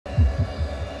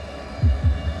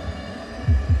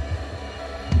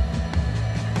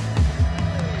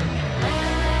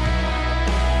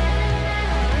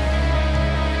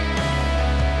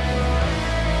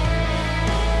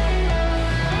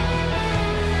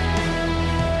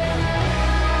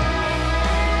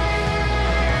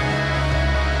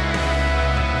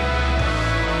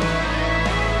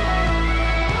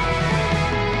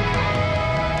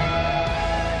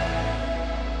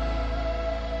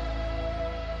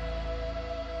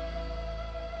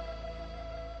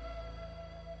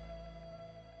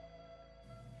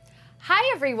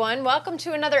everyone. Welcome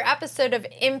to another episode of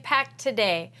Impact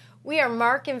Today. We are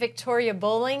Mark and Victoria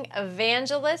Bowling,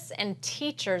 evangelists and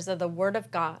teachers of the Word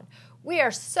of God. We are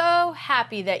so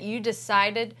happy that you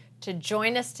decided to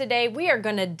join us today. We are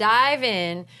going to dive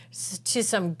in to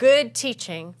some good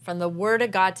teaching from the Word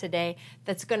of God today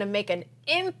that's going to make an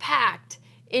impact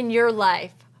in your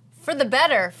life for the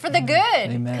better, for the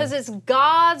good, because it's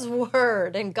God's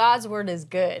Word, and God's Word is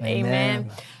good. Amen.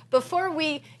 Before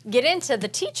we get into the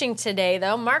teaching today,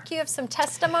 though, Mark, you have some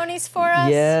testimonies for us?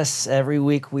 Yes, every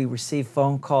week we receive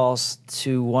phone calls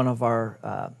to one of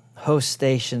our host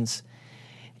stations.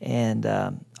 And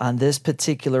on this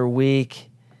particular week,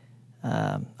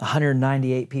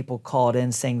 198 people called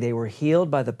in saying they were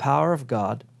healed by the power of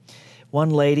God. One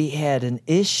lady had an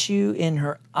issue in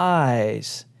her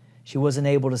eyes. She wasn't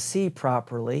able to see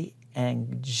properly,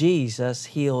 and Jesus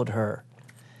healed her.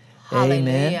 Hallelujah.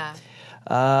 Amen.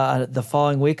 The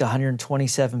following week,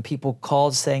 127 people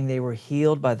called saying they were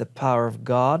healed by the power of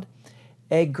God.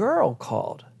 A girl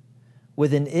called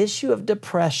with an issue of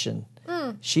depression.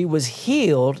 She was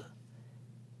healed,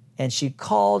 and she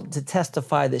called to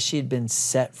testify that she had been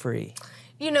set free.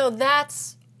 You know,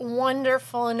 that's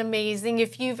wonderful and amazing.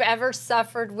 If you've ever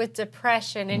suffered with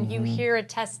depression and you hear a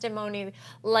testimony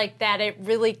like that, it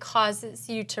really causes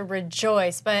you to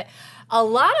rejoice. But a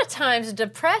lot of times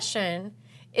depression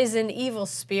is an evil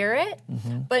spirit,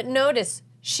 but notice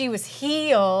she was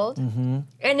healed, and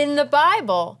in the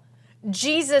Bible,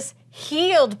 Jesus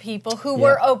healed people who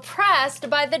were oppressed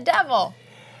by the devil.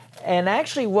 And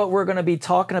actually what we're going to be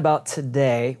talking about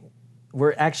today,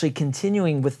 we're actually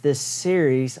continuing with this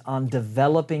series on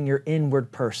developing your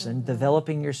inward person,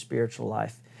 developing your spiritual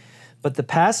life. But the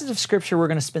passage of Scripture we're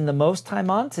going to spend the most time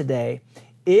on today,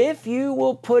 if you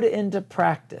will put it into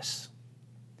practice,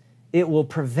 it will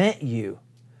prevent you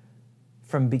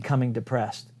from becoming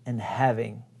depressed and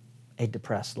having a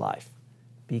depressed life.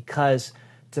 Because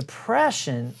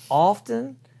depression,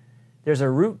 often there's a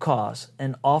root cause,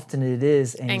 and often it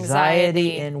is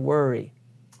anxiety and worry,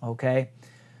 okay?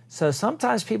 So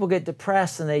sometimes people get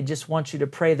depressed and they just want you to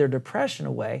pray their depression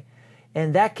away,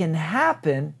 and that can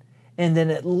happen, and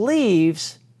then it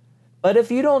leaves. But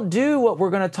if you don't do what we're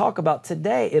going to talk about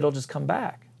today, it'll just come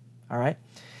back, all right?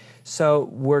 So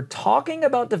we're talking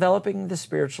about developing the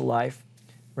spiritual life.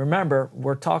 Remember,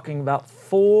 we're talking about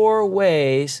 4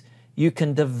 ways you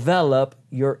can develop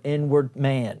your inward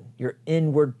man, your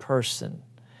inward person.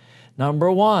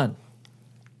 Number 1,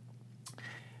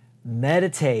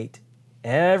 meditate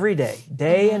every day,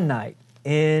 day and night,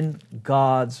 in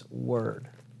God's Word.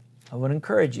 I would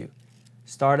encourage you,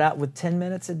 start out with 10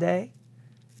 minutes a day,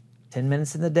 10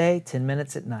 minutes in the day, 10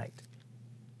 minutes at night.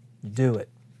 Do it.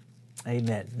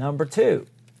 Amen. Number 2,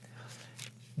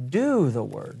 do the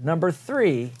Word. Number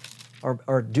 3,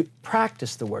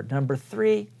 practice the Word. Number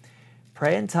 3,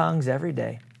 pray in tongues every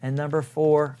day. And number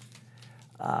 4,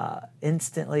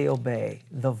 instantly obey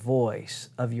the voice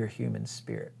of your human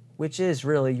spirit, which is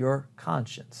really your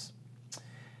conscience.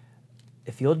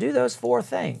 If you'll do those 4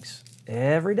 things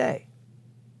every day,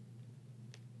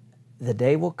 the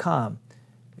day will come,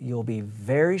 you'll be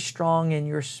very strong in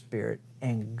your spirit,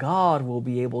 and God will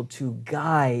be able to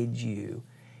guide you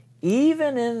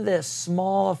even in the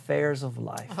small affairs of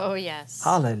life. Oh, yes.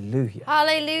 Hallelujah.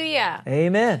 Hallelujah.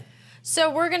 Amen. So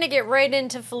we're going to get right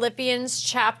into Philippians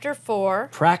chapter 4.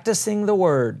 Practicing the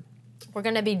Word. We're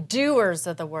going to be doers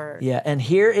of the Word. Yeah, and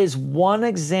here is one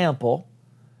example,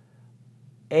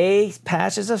 a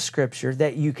passage of Scripture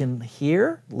that you can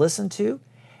hear, listen to,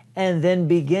 and then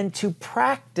begin to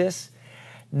practice,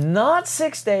 not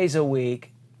 6 days a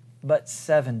week, but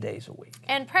 7 days a week.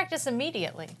 And practice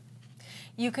immediately.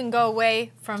 You can go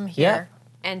away from here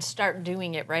and start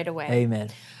doing it right away. Amen.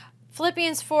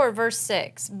 Philippians 4, verse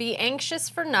 6, be anxious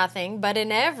for nothing, but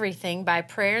in everything by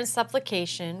prayer and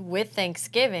supplication with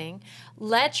thanksgiving,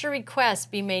 let your requests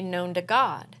be made known to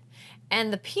God.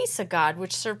 And the peace of God,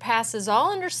 which surpasses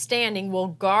all understanding, will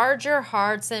guard your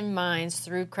hearts and minds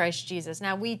through Christ Jesus.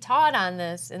 Now, we taught on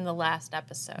this in the last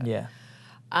episode. Yeah.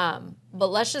 But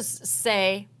let's just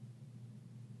say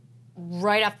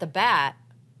right off the bat,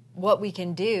 what we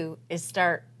can do is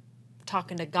start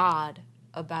talking to God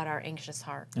about our anxious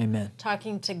heart. Amen.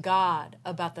 Talking to God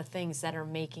about the things that are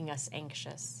making us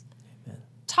anxious. Amen.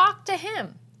 Talk to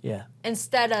Him. Yeah.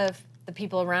 Instead of the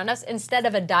people around us, instead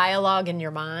of a dialogue in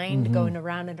your mind going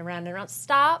around and around and around.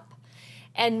 Stop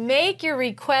and make your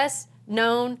requests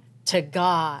known to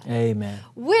God. Amen.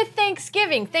 With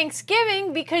thanksgiving.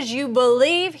 Thanksgiving because you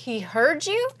believe He heard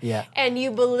you and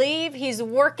you believe He's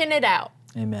working it out.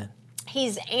 Amen.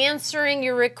 He's answering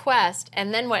your request.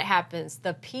 And then what happens?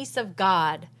 The peace of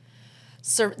God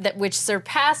which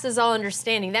surpasses all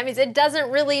understanding. That means it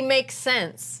doesn't really make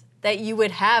sense that you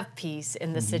would have peace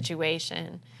in the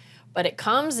situation. But it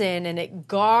comes in and it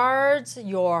guards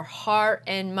your heart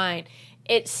and mind.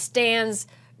 It stands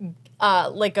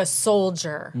like a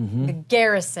soldier. It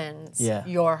garrisons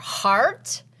your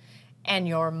heart and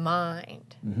your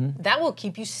mind. That will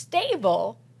keep you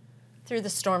stable through the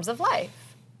storms of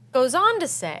life. Goes on to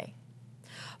say,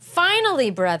 finally,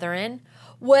 brethren,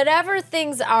 whatever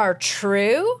things are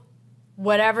true,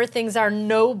 whatever things are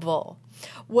noble,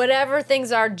 whatever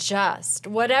things are just,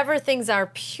 whatever things are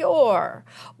pure,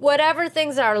 whatever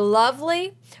things are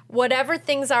lovely, whatever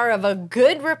things are of a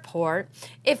good report,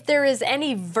 if there is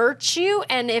any virtue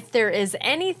and if there is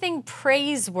anything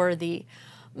praiseworthy,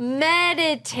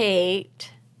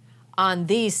 meditate on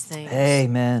these things.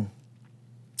 Amen.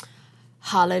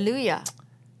 Hallelujah.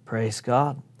 Praise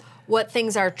God. What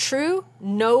things are true,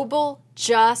 noble,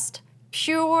 just,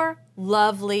 pure,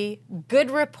 lovely, good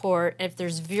report, if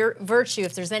there's virtue,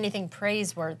 if there's anything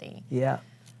praiseworthy. Yeah.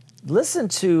 Listen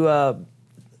to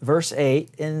verse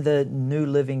 8 in the New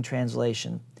Living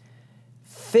Translation.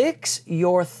 Fix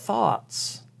your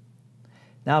thoughts.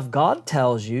 Now, if God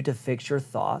tells you to fix your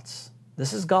thoughts,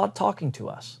 this is God talking to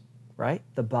us, right?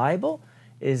 The Bible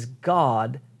is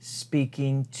God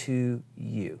speaking to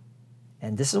you.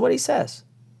 And this is what he says.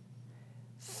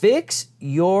 Fix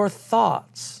your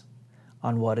thoughts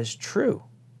on what is true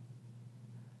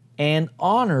and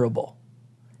honorable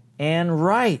and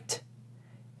right,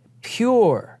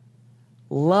 pure,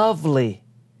 lovely,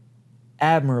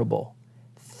 admirable.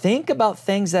 Think about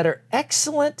things that are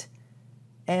excellent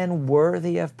and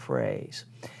worthy of praise.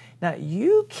 Now,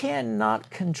 you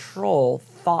cannot control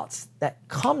thoughts that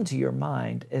come to your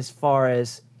mind as far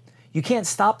as you can't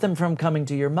stop them from coming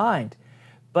to your mind,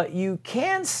 but you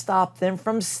can stop them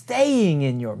from staying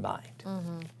in your mind.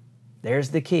 There's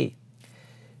the key.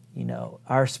 You know,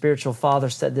 our spiritual father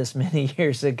said this many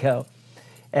years ago,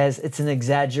 as it's an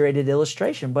exaggerated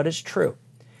illustration, but it's true.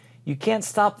 You can't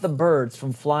stop the birds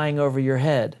from flying over your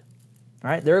head,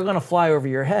 right? They're going to fly over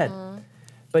your head,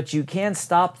 but you can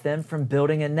stop them from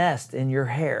building a nest in your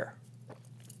hair.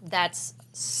 That's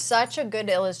such a good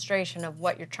illustration of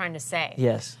what you're trying to say.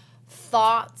 Yes.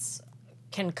 Thoughts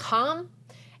can come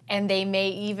and they may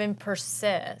even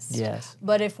persist. Yes.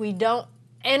 But if we don't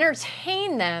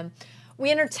entertain them,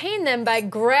 we entertain them by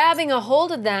grabbing a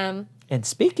hold of them and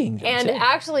speaking them and too.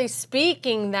 actually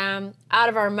speaking them out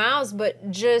of our mouths, but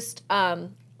just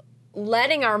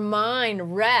letting our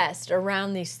mind rest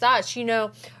around these thoughts. You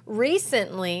know,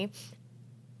 recently,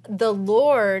 the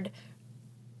Lord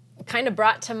kind of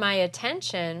brought to my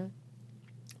attention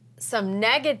some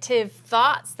negative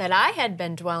thoughts that I had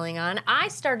been dwelling on. I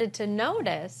started to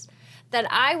notice that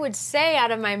I would say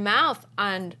out of my mouth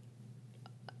on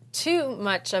too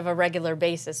much of a regular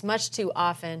basis, much too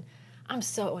often,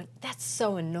 that's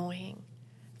so annoying.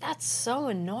 That's so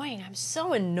annoying. I'm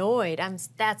so annoyed.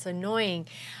 That's annoying.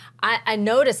 I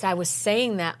noticed I was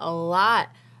saying that a lot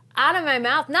out of my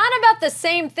mouth, not about the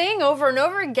same thing over and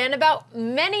over again, about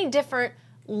many different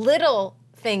little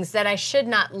things that I should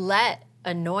not let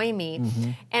annoy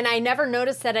me. And I never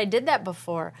noticed that I did that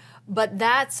before. But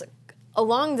that's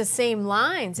along the same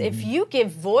lines. If you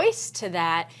give voice to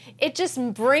that, it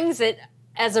just brings it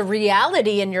as a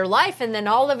reality in your life, and then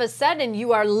all of a sudden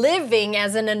you are living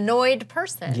as an annoyed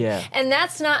person. Yeah. And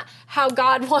that's not how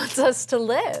God wants us to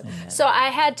live. Amen. So I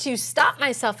had to stop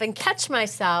myself and catch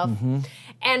myself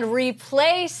and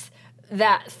replace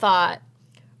that thought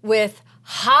with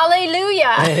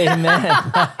hallelujah.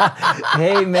 Amen.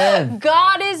 Amen.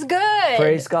 God is good.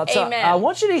 Praise God. So Amen. I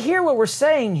want you to hear what we're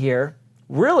saying here,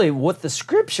 really what the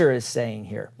scripture is saying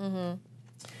here.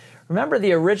 Remember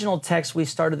the original text we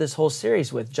started this whole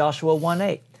series with, Joshua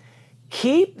 1:8.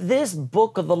 Keep this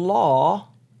book of the law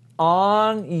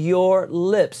on your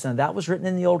lips. Now that was written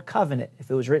in the Old Covenant.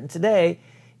 If it was written today,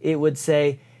 it would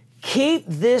say, keep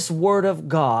this word of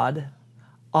God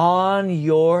on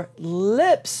your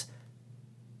lips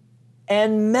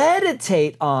and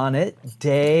meditate on it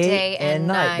day and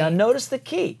night. Now notice the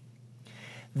key.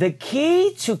 The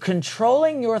key to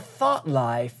controlling your thought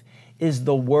life is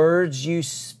the words you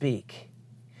speak.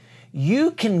 You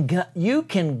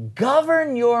can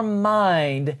govern your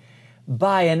mind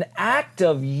by an act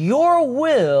of your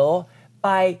will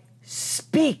by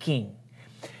speaking.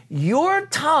 Your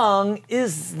tongue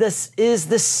is the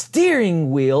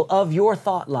steering wheel of your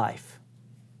thought life.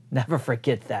 Never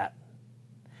forget that.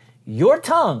 Your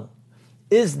tongue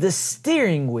is the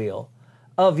steering wheel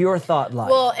of your thought life.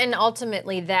 Well, and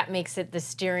ultimately that makes it the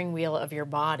steering wheel of your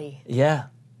body. Yeah,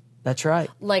 that's right.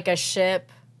 Like a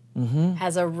ship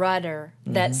has a rudder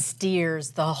that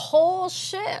steers the whole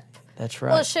ship. That's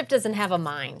right. Well, a ship doesn't have a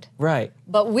mind. Right.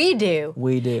 But we do.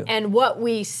 We do. And what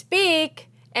we speak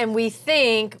and we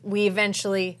think, we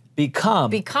eventually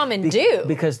become and do.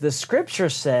 Because the scripture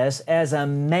says, as a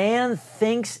man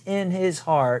thinks in his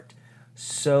heart,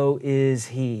 so is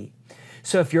he.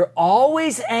 So if you're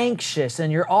always anxious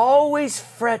and you're always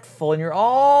fretful and you're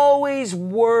always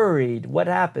worried, what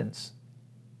happens?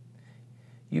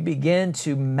 You begin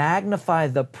to magnify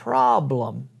the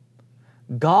problem.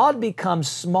 God becomes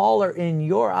smaller in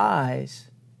your eyes,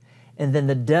 and then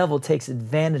the devil takes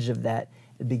advantage of that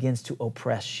and begins to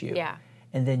oppress you. Yeah.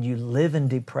 And then you live in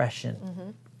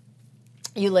depression.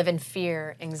 You live in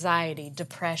fear, anxiety,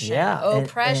 depression, Yeah.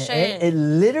 oppression. And it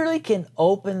literally can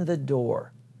open the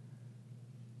door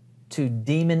to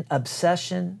demon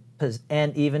obsession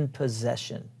and even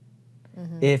possession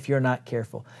if you're not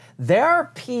careful. There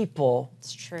are people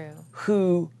It's true.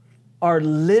 who are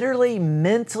literally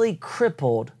mentally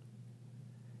crippled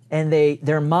and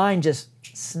their mind just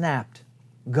snapped,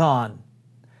 gone.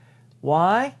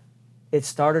 Why? It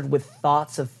started with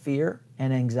thoughts of fear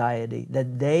and anxiety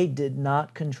that they did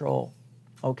not control,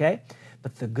 okay?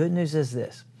 But the good news is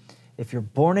this. If you're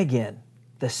born again,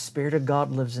 the Spirit of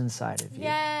God lives inside of you.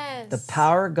 Yes. The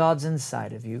power of God's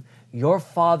inside of you. Your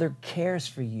Father cares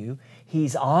for you.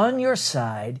 He's on your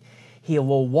side. He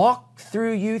will walk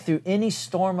through you through any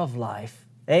storm of life.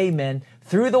 Amen.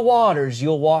 Through the waters,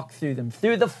 you'll walk through them.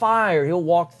 Through the fire, He'll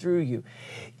walk through you.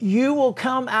 You will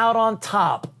come out on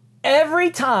top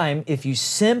every time if you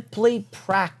simply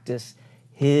practice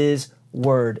His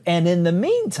Word. And in the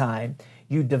meantime,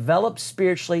 you develop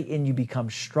spiritually and you become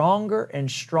stronger and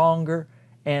stronger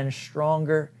and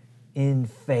stronger in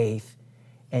faith.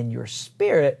 And your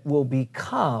spirit will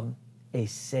become a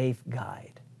safe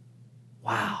guide.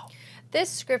 Wow. This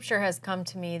scripture has come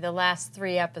to me the last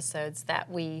 3 episodes that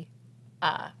we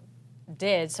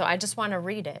did, so I just want to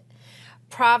read it.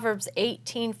 Proverbs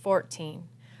 18:14.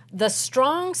 The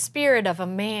strong spirit of a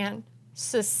man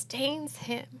sustains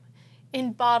him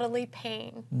in bodily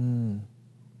pain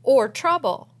or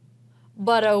trouble,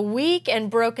 but a weak and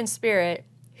broken spirit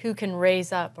who can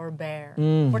raise up or bear.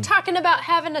 We're talking about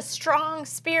having a strong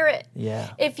spirit.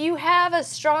 Yeah. If you have a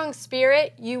strong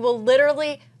spirit, you will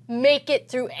literally make it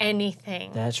through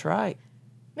anything. That's right.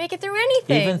 Make it through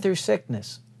anything. Even through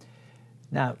sickness.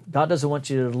 Now, God doesn't want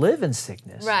you to live in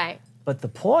sickness. Right. But the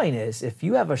point is, if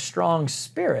you have a strong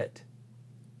spirit,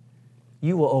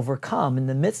 you will overcome in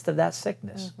the midst of that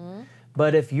sickness.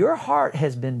 But if your heart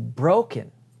has been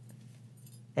broken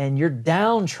and you're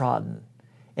downtrodden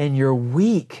and you're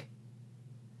weak,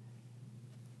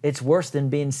 it's worse than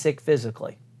being sick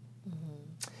physically.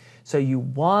 So you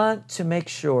want to make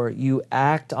sure you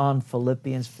act on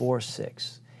Philippians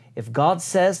 4:6. If God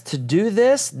says to do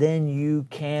this, then you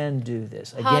can do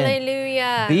this. Again,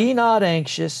 Hallelujah. be not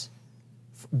anxious.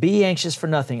 Be anxious for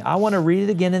nothing. I want to read it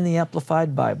again in the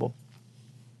Amplified Bible.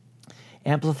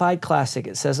 Amplified Classic.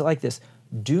 It says it like this.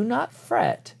 Do not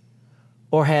fret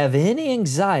or have any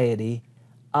anxiety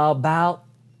about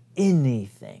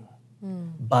anything,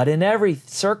 but in every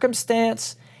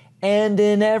circumstance and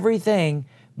in everything,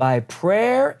 by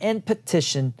prayer and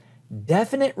petition,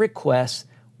 definite requests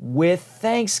with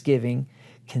thanksgiving,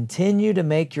 continue to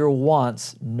make your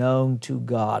wants known to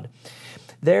God.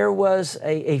 There was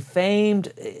a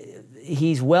famed,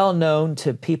 he's well known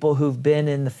to people who've been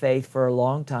in the faith for a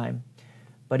long time,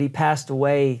 but he passed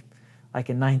away like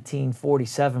in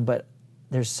 1947, but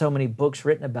there's so many books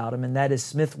written about him, and that is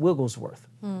Smith Wigglesworth.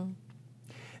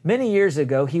 Many years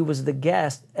ago, he was the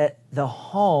guest at the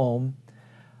home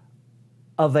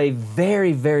of a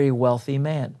very, very wealthy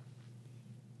man.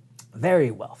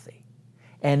 Very wealthy.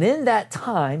 And in that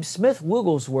time, Smith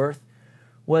Wigglesworth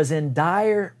was in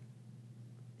dire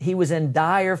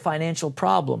financial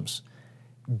problems,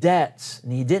 debts,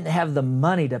 and he didn't have the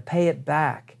money to pay it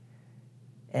back.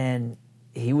 And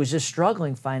he was just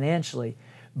struggling financially.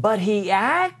 But he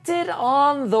acted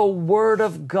on the Word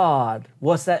of God.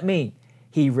 What's that mean?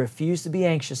 He refused to be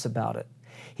anxious about it.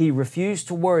 He refused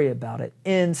to worry about it.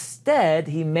 Instead,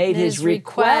 he made his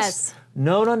requests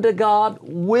known unto God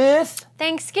with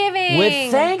Thanksgiving.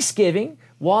 With thanksgiving.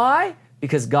 Why?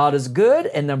 Because God is good.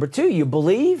 And number 2, you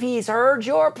believe He's heard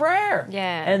your prayer.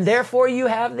 Yes. And therefore you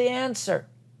have the answer.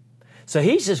 So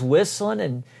he's just whistling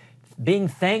and being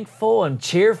thankful and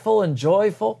cheerful and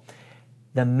joyful.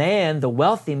 The man, the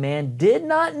wealthy man, did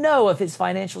not know of his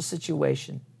financial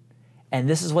situation. And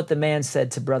this is what the man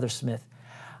said to Brother Smith.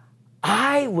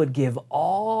 I would give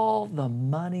all the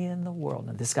money in the world.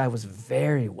 Now, this guy was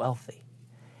very wealthy.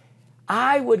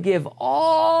 I would give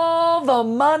all the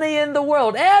money in the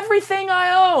world, everything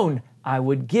I own, I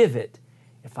would give it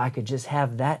if I could just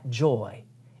have that joy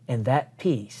and that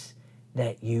peace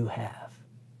that you have.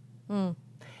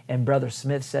 And Brother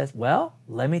Smith says, well,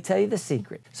 let me tell you the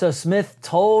secret. So Smith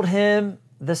told him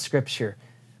the scripture,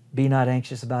 be not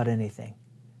anxious about anything,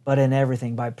 but in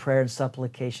everything by prayer and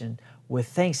supplication with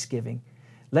thanksgiving,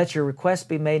 let your requests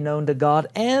be made known to God,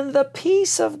 and the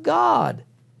peace of God,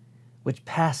 which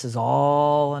passes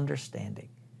all understanding,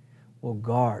 will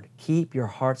guard, keep your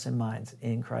hearts and minds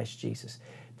in Christ Jesus.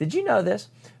 Did you know this?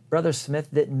 Brother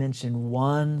Smith didn't mention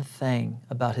one thing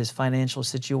about his financial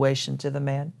situation to the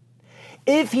man.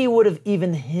 If he would have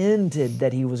even hinted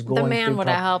that he was going through, the man would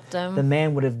have helped him. The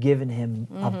man would have given him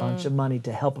a bunch of money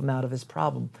to help him out of his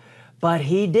problem. But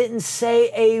he didn't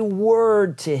say a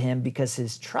word to him because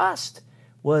his trust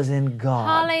was in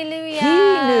God. Hallelujah. He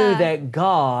knew that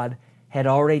God had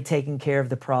already taken care of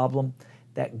the problem,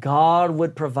 that God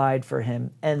would provide for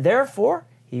him, and therefore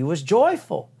he was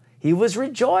joyful. He was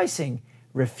rejoicing,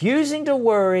 refusing to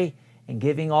worry, and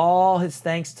giving all his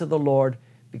thanks to the Lord,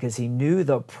 because he knew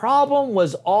the problem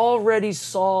was already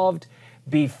solved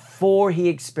before he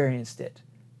experienced it.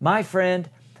 My friend,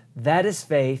 that is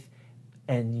faith,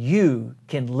 and you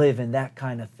can live in that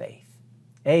kind of faith.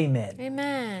 Amen.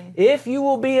 Amen. If you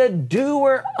will be a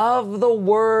doer of the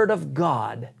Word of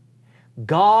God,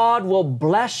 God will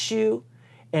bless you,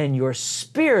 and your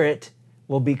spirit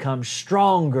will become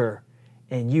stronger,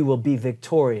 and you will be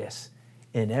victorious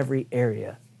in every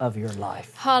area of your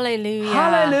life. Hallelujah.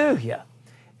 Hallelujah.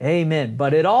 Amen.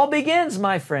 But it all begins,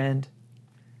 my friend,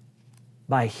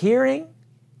 by hearing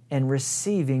and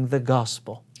receiving the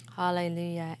gospel.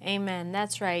 Hallelujah. Amen.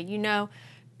 That's right. You know,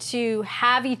 to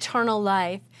have eternal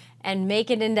life and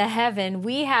make it into heaven,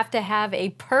 we have to have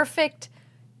a perfect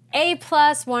A+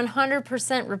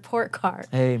 100% report card.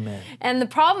 Amen. And the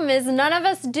problem is none of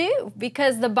us do,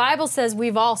 because the Bible says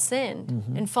we've all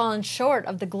sinned and fallen short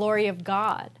of the glory of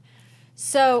God.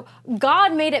 So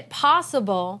God made it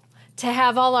possible to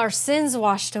have all our sins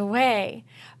washed away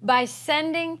by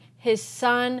sending His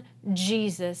Son,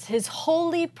 Jesus, His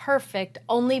holy, perfect,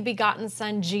 only begotten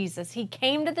Son, Jesus. He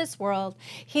came to this world.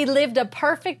 He lived a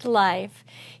perfect life.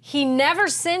 He never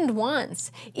sinned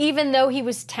once, even though He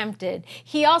was tempted.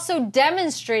 He also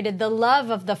demonstrated the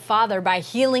love of the Father by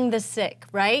healing the sick,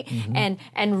 right?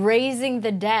 And raising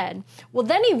the dead. Well,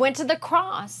 then He went to the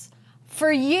cross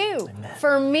for you,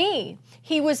 for me.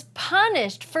 He was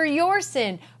punished for your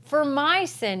sin, for my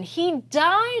sin. He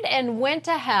died and went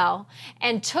to hell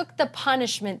and took the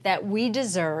punishment that we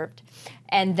deserved.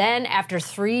 And then after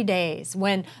 3 days,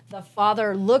 when the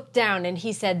Father looked down and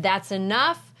He said, that's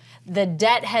enough, the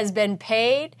debt has been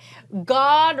paid,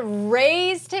 God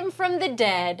raised Him from the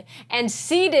dead and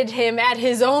seated Him at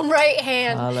His own right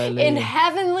hand in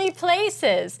heavenly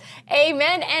places.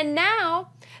 Amen. And now,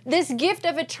 this gift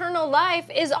of eternal life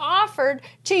is offered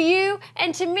to you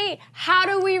and to me. How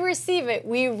do we receive it?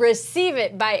 We receive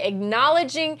it by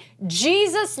acknowledging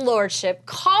Jesus' lordship,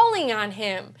 calling on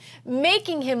Him,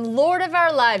 making Him Lord of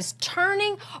our lives,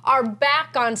 turning our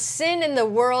back on sin in the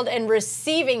world and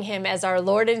receiving Him as our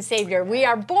Lord and Savior. We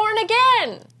are born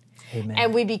again. Amen.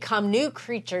 And we become new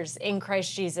creatures in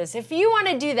Christ Jesus. If you want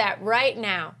to do that right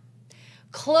now,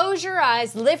 close your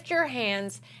eyes, lift your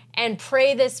hands, and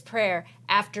pray this prayer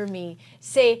after me.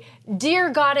 Say, dear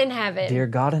God in heaven. Dear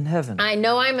God in heaven. I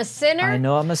know I'm a sinner. I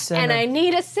know I'm a sinner. And I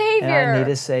need a Savior. And I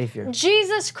need a Savior.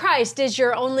 Jesus Christ is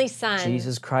your only Son.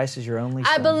 Jesus Christ is your only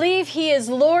Son. I believe He is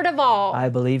Lord of all. I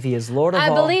believe He is Lord of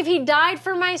all. I believe He died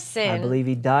for my sin. I believe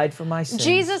He died for my sins.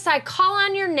 Jesus, I call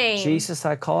on your name. Jesus,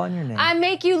 I call on your name. I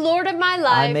make you Lord of my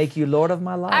life. I make you Lord of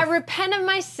my life. I repent of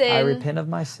my sin. I repent of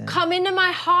my sin. Come into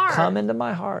my heart. Come into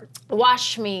my heart.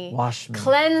 Wash me. Wash me.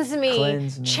 Cleanse me.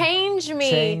 Cleanse me. Change me.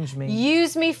 Change me.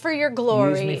 Use me for your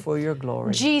glory. Use me for your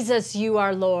glory. Jesus, you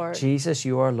are Lord. Jesus,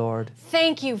 you are Lord.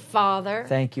 Thank you, Father.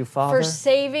 Thank you, Father. For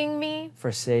saving me.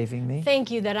 For saving me. Thank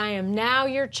you that I am now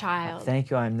your child. Thank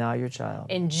you, I am now your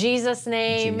child. In Jesus'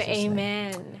 name, Jesus'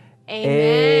 amen. name.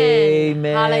 Amen.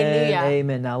 Amen. Hallelujah.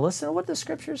 Amen. Now listen to what the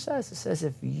scripture says. It says,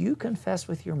 if you confess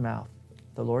with your mouth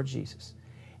the Lord Jesus,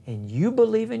 and you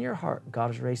believe in your heart God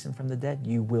has raised Him from the dead,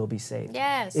 you will be saved.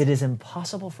 Yes. It is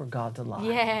impossible for God to lie.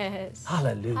 Yes.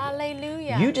 Hallelujah.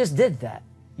 Hallelujah. You just did that.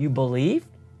 You believed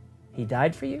He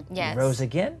died for you. Yes. He rose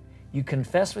again. You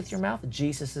confess with your mouth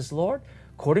Jesus is Lord.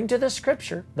 According to the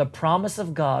scripture, the promise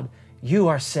of God, you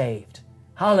are saved.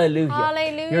 Hallelujah.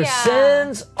 Hallelujah. Your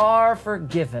sins are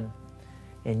forgiven.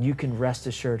 And you can rest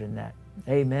assured in that.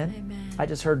 Amen. Amen. I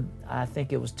just heard, I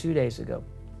think it was 2 days ago.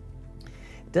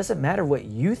 It doesn't matter what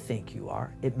you think you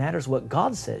are. It matters what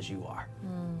God says you are.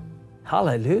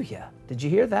 Hallelujah. Did you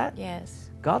hear that?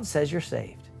 Yes. God says you're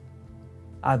saved.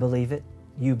 I believe it.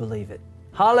 You believe it.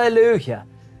 Hallelujah.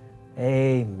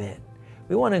 Amen.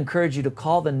 We want to encourage you to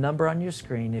call the number on your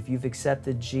screen if you've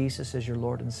accepted Jesus as your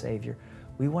Lord and Savior.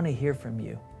 We want to hear from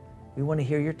you. We want to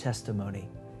hear your testimony.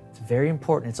 It's very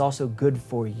important. It's also good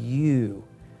for you.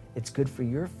 It's good for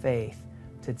your faith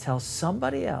to tell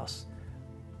somebody else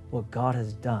what God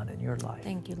has done in your life.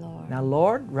 Thank you, Lord. Now,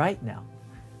 Lord, right now,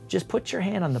 just put your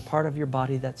hand on the part of your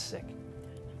body that's sick.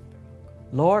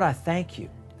 Lord, I thank you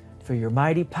for your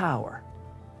mighty power,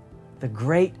 the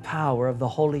great power of the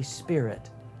Holy Spirit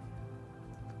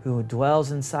who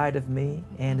dwells inside of me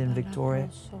and in Victoria.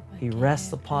 He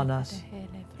rests upon us.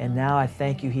 And now I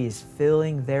thank you, He is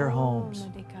filling their homes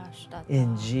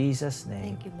in Jesus'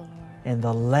 name. Thank you, Lord. And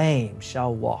the lame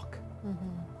shall walk.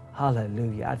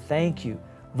 Hallelujah. I thank you.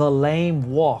 The lame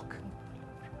walk.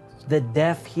 The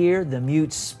deaf hear, the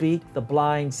mute speak, the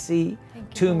blind see,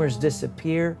 tumors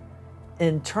disappear,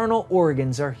 internal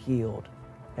organs are healed.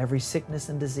 Every sickness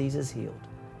and disease is healed.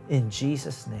 In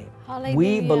Jesus' name. Hallelujah.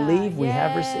 We believe we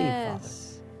have received, Yes. Father.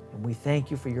 And we thank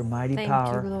you for your mighty Thank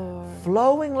power you, Lord.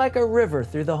 flowing like a river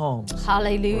through the homes.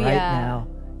 Hallelujah. Right now,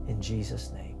 in Jesus'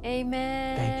 name.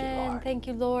 Amen. Thank you, Lord. Thank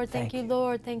you, Lord. Thank Thank you, you.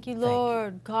 Lord. Thank you, Thank you.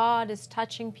 Lord. God is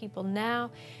touching people now,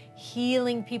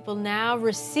 healing people now.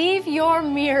 Receive your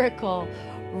miracle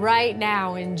right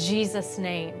now in Jesus'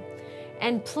 name.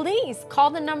 And please call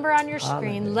the number on your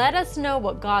screen. Hallelujah. Let us know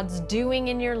what God's doing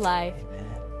in your life. Amen.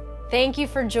 Thank you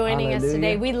for joining us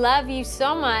today. Hallelujah. We love you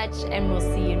so much, and we'll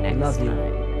see you next Love time. you.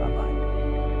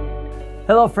 Bye-bye.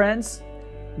 Hello, friends.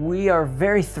 We are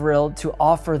very thrilled to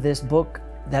offer this book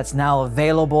that's now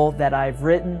available that I've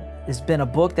written. It's been a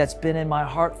book that's been in my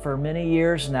heart for many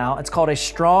years now. It's called A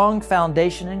Strong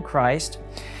Foundation in Christ,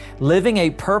 Living a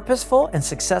Purposeful and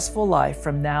Successful Life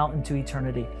from Now into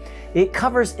Eternity. It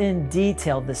covers in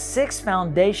detail the 6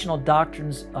 foundational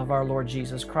doctrines of our Lord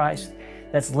Jesus Christ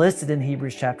that's listed in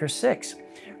Hebrews chapter 6.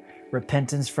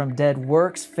 Repentance from dead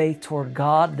works, faith toward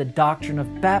God, the doctrine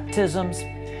of baptisms,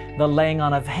 the laying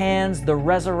on of hands, the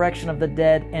resurrection of the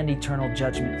dead, and eternal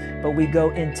judgment. But we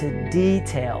go into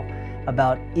detail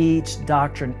about each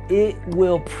doctrine. It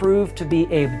will prove to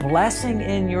be a blessing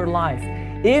in your life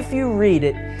if you read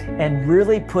it and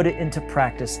really put it into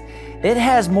practice. It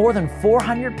has more than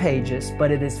 400 pages,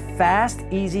 but it is fast,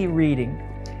 easy reading.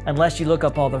 Unless you look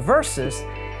up all the verses,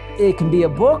 it can be a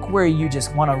book where you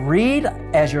just want to read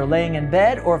as you're laying in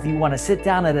bed, or if you want to sit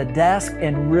down at a desk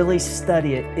and really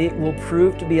study it, it will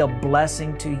prove to be a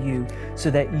blessing to you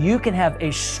so that you can have a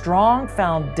strong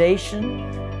foundation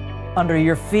under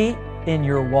your feet in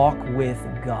your walk with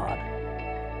God.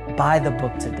 Buy the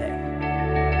book today.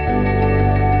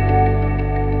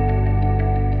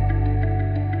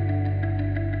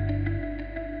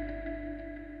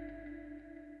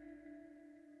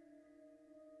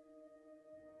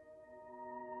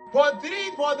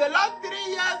 For the last 3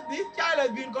 years, this child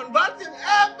has been conversing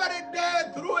every day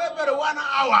through every 1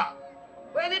 hour.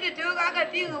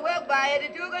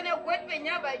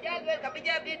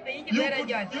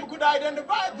 You could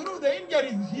identify through the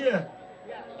injuries here.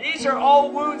 These are all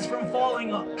wounds from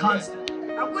falling constantly.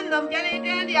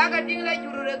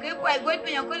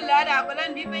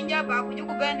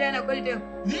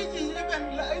 This is even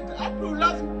up to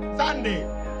last Sunday.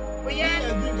 It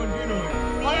has been continuing.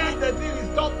 Only the thing is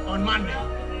stopped on Monday.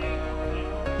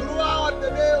 Throughout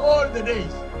the day, all the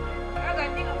days.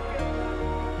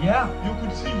 Yeah. You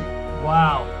could see.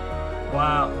 Wow.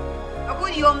 Wow.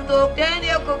 Every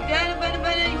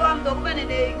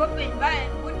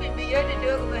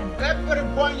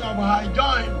point of her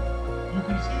joint, you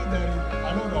could see there is a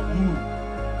lot of wound.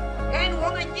 They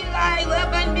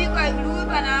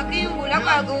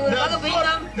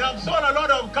have sold a lot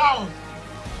of cows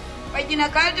to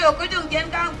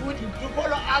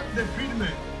follow up the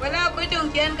treatment. But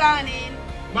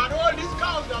all these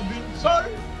cows have been sold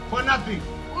for nothing.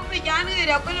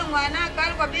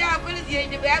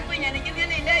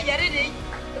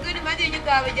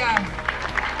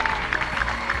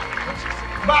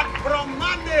 But from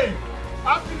Monday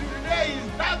up to today is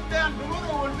Thursday, and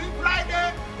tomorrow will be Friday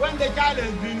when the child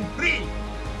has been free.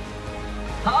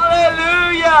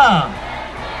 Hallelujah!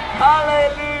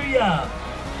 Hallelujah!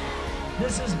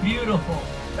 This is beautiful.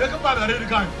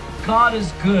 God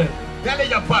is good.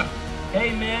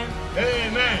 Amen.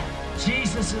 Amen.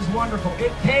 Jesus is wonderful.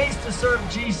 It pays to serve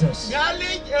Jesus.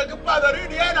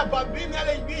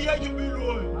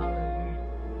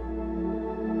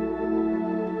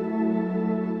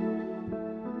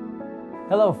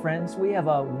 Hello, friends. We have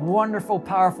a wonderful,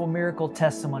 powerful miracle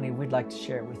testimony we'd like to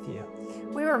share with you.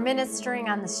 We were ministering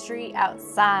on the street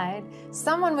outside.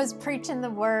 Someone was preaching the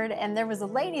word, and there was a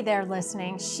lady there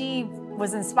listening. She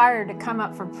was inspired to come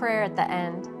up for prayer at the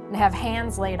end and have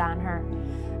hands laid on her.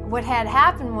 What had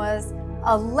happened was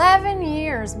 11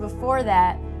 years before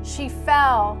that, she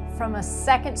fell from a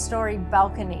second-story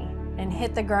balcony and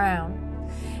hit the ground.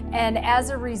 And as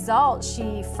a result,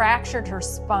 she fractured her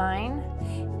spine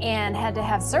and had to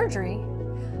have surgery.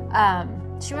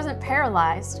 She wasn't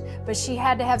paralyzed, but she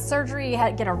had to have surgery, had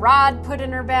to get a rod put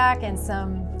in her back and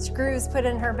some screws put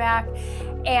in her back.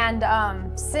 And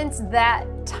since that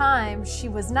time, she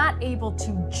was not able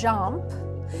to jump,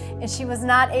 and she was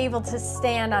not able to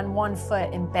stand on one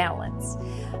foot and balance.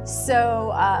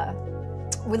 So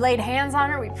we laid hands on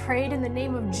her, we prayed in the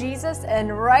name of Jesus,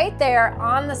 and right there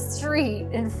on the street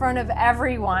in front of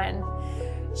everyone,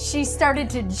 she started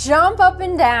to jump up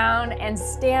and down and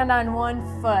stand on one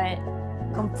foot,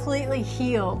 completely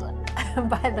healed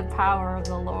by the power of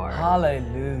the Lord.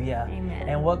 Hallelujah. Amen.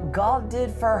 And what God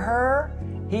did for her,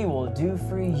 He will do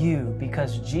for you,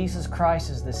 because Jesus Christ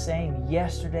is the same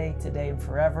yesterday, today, and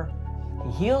forever.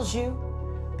 He heals you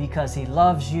because He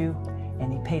loves you,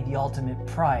 and He paid the ultimate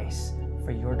price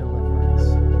for your deliverance.